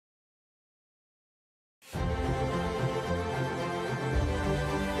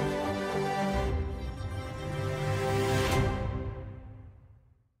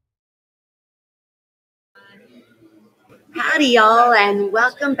Howdy, y'all, and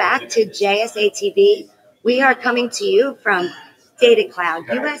welcome back to JSA TV. We are coming to you from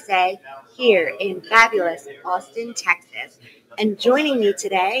Datacloud USA here in fabulous Austin, Texas. And joining me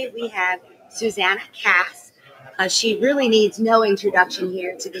today, we have Susanna Kass. She really needs no introduction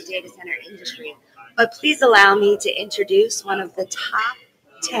here to the data center industry, but please allow me to introduce one of the top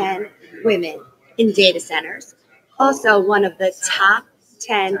 10 women in data centers, also one of the top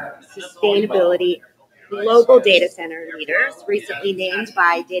 10 sustainability global data center leaders, recently named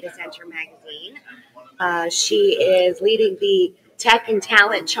by Data Center Magazine. She is leading the tech and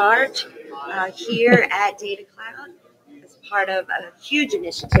talent charge here at Datacloud as part of a huge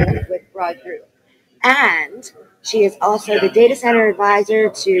initiative with Broad Group. And she is also the data center advisor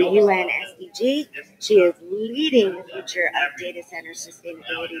to UN SDG. She is leading the future of data center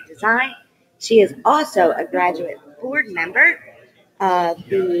sustainability design. She is also a graduate board member of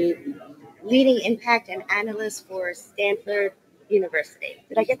the leading impact and analyst for Stanford University.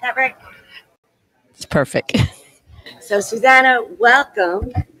 Did I get that right? It's perfect. So, Susanna,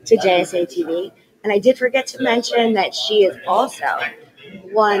 welcome to JSA TV. And I did forget to mention that she is also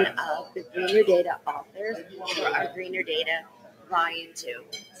one of the Greener Data authors for our Greener Data Volume 2.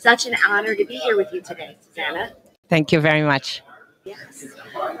 Such an honor to be here with you today, Susanna. Thank you very much. Yes.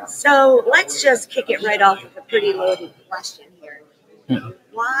 So let's just kick it right off with a pretty loaded question here.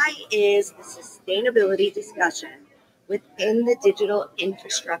 Why is the sustainability discussion within the digital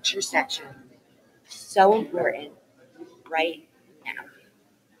infrastructure section so important right now?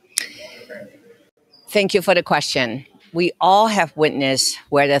 Thank you for the question. We all have witnessed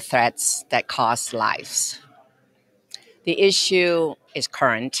weather threats that cost lives. The issue is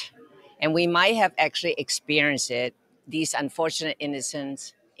current, and we might have actually experienced these unfortunate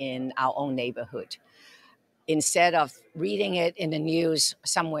incidents in our own neighborhood, instead of reading it in the news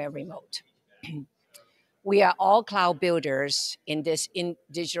somewhere remote. We are all cloud builders in this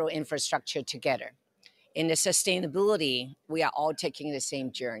digital infrastructure together. In the sustainability, we are all taking the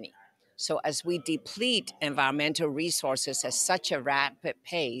same journey. So as we deplete environmental resources at such a rapid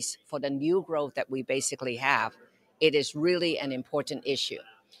pace for the new growth that we basically have, it is really an important issue.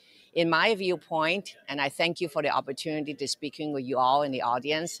 In my viewpoint, and I thank you for the opportunity to speaking with you all in the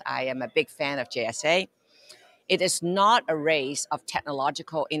audience, I am a big fan of JSA. It is not a race of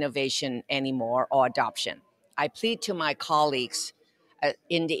technological innovation anymore or adoption. I plead to my colleagues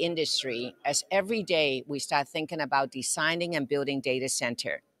in the industry as every day we start thinking about designing and building data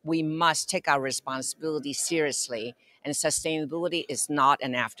center, we must take our responsibility seriously, and sustainability is not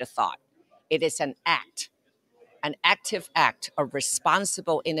an afterthought. It is an active act of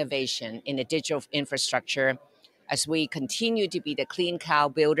responsible innovation in the digital infrastructure as we continue to be the clean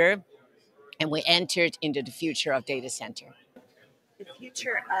cloud builder and we entered into the future of data center. The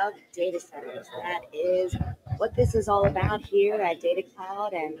future of data centers. That is what this is all about here at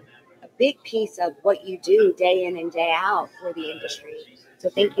Datacloud, and a big piece of what you do day in and day out for the industry. So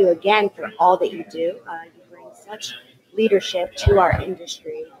thank you again for all that you do. You bring such leadership to our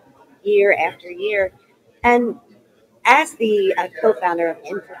industry year after year. And as the co-founder of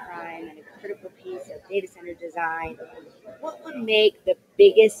InfraPrime and a critical piece of data center design, what would make the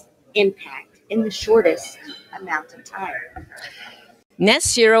biggest impact in the shortest amount of time? Net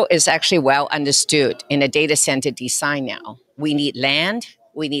zero is actually well understood in the data center design now. We need land,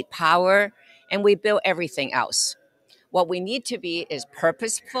 we need power, and we build everything else. What we need to be is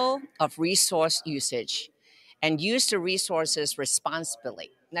purposeful of resource usage and use the resources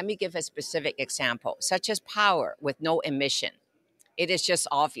responsibly. Let me give a specific example, such as power with no emission. It is just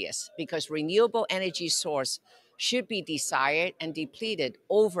obvious because renewable energy source should be desired and depleted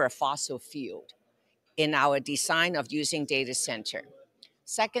over fossil fuel in our design of using data center.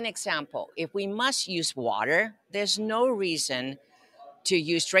 Second example, if we must use water, there's no reason to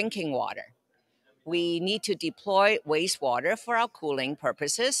use drinking water. We need to deploy wastewater for our cooling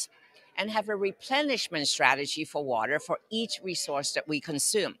purposes and have a replenishment strategy for water for each resource that we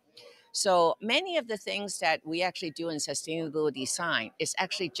consume. So many of the things that we actually do in sustainable design is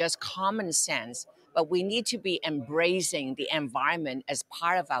actually just common sense, but we need to be embracing the environment as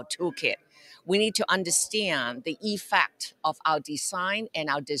part of our toolkit. We need to understand the effect of our design and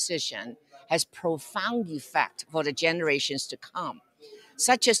our decision has profound effect for the generations to come,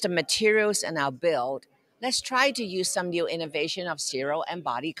 such as the materials in our build. Let's try to use some new innovation of zero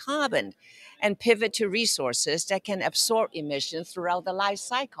embodied carbon and pivot to resources that can absorb emissions throughout the life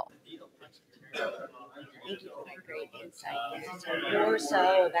cycle. Thank you for that great insight. So more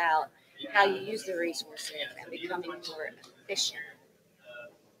so about how you use the resources and becoming more efficient.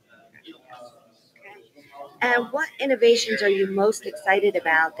 Okay. And what innovations are you most excited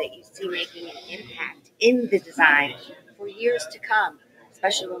about that you see making an impact in the design for years to come,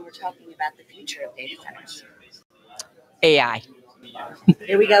 especially when we're talking about the future of data centers? AI.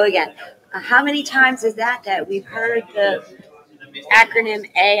 Here we go again. How many times is that we've heard the acronym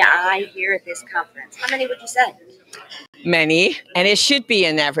AI here at this conference? How many would you say? Many, and it should be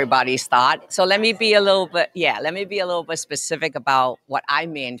in everybody's thought. So let me be a little bit specific about what I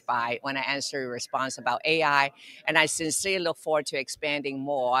meant by when I answer your response about AI. And I sincerely look forward to expanding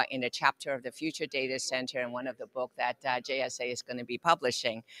more in the chapter of the future data center and one of the book that JSA is going to be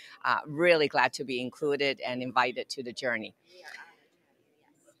publishing. Really glad to be included and invited to the journey.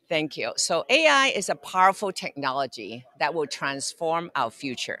 Thank you. So AI is a powerful technology that will transform our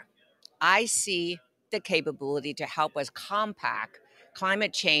future. I see the capability to help us combat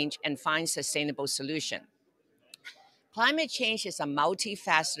climate change and find sustainable solution. Climate change is a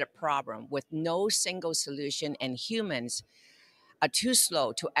multifaceted problem with no single solution, and humans are too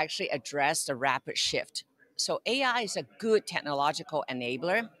slow to actually address the rapid shift. So AI is a good technological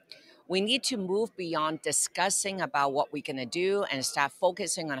enabler. We need to move beyond discussing about what we're going to do and start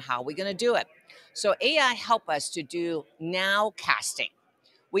focusing on how we're going to do it. So AI help us to do nowcasting.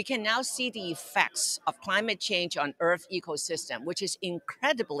 We can now see the effects of climate change on Earth ecosystem, which is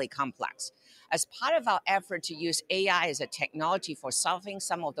incredibly complex. As part of our effort to use AI as a technology for solving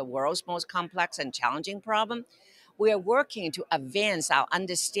some of the world's most complex and challenging problems, we are working to advance our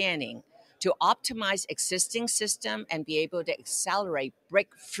understanding to optimize existing system and be able to accelerate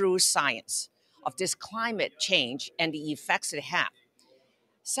breakthrough science of this climate change and the effects it has.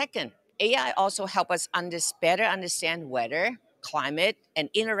 Second, AI also help us better understand weather, climate, and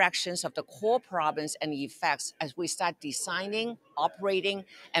interactions of the core problems and the effects as we start designing, operating,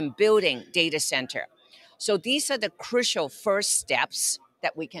 and building data center. So these are the crucial first steps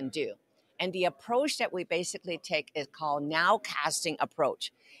that we can do. And the approach that we basically take is called nowcasting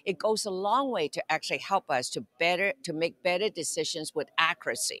approach. It goes a long way to actually help us to make better decisions with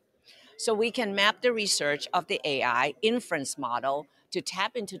accuracy. So we can map the research of the AI inference model to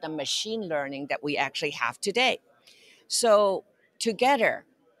tap into the machine learning that we actually have today. So together,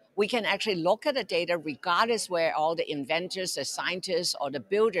 we can actually look at the data regardless where all the inventors, the scientists, or the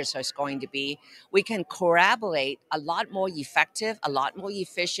builders are going to be. We can collaborate a lot more effective, a lot more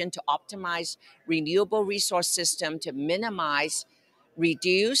efficient to optimize renewable resource system to minimize,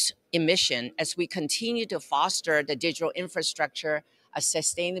 reduce emission as we continue to foster the digital infrastructure as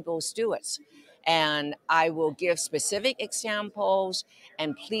sustainable stewards. And I will give specific examples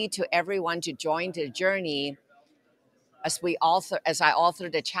and plead to everyone to join the journey as I author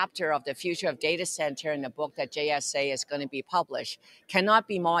the chapter of the future of data center in the book that JSA is going to be published. Cannot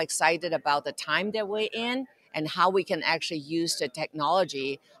be more excited about the time that we're in and how we can actually use the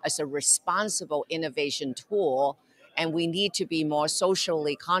technology as a responsible innovation tool. And we need to be more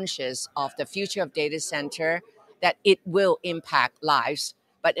socially conscious of the future of data center, that it will impact lives,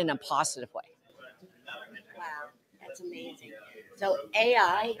 but in a positive way. Wow, that's amazing. So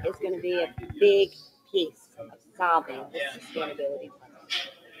AI is going to be a big piece of solving the sustainability problem.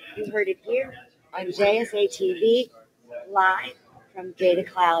 You heard it here on JSA TV, live from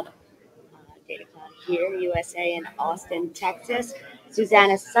Datacloud here, USA in Austin, Texas.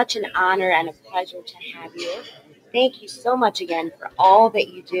 Susanna, such an honor and a pleasure to have you. Thank you so much again for all that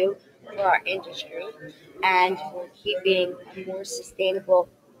you do for our industry and for keeping a more sustainable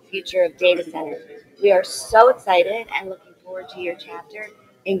future of data centers. We are so excited and looking forward to your chapter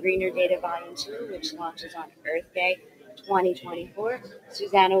in Greener Data Volume 2, which launches on Earth Day 2024.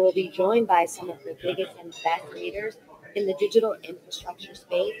 Susanna will be joined by some of the biggest and best leaders in the digital infrastructure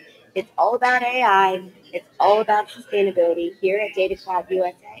space. It's all about AI. It's all about sustainability here at Datacloud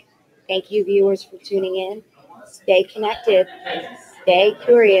USA. Thank you, viewers, for tuning in. Stay connected, stay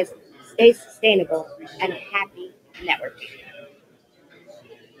curious, stay sustainable, and happy networking.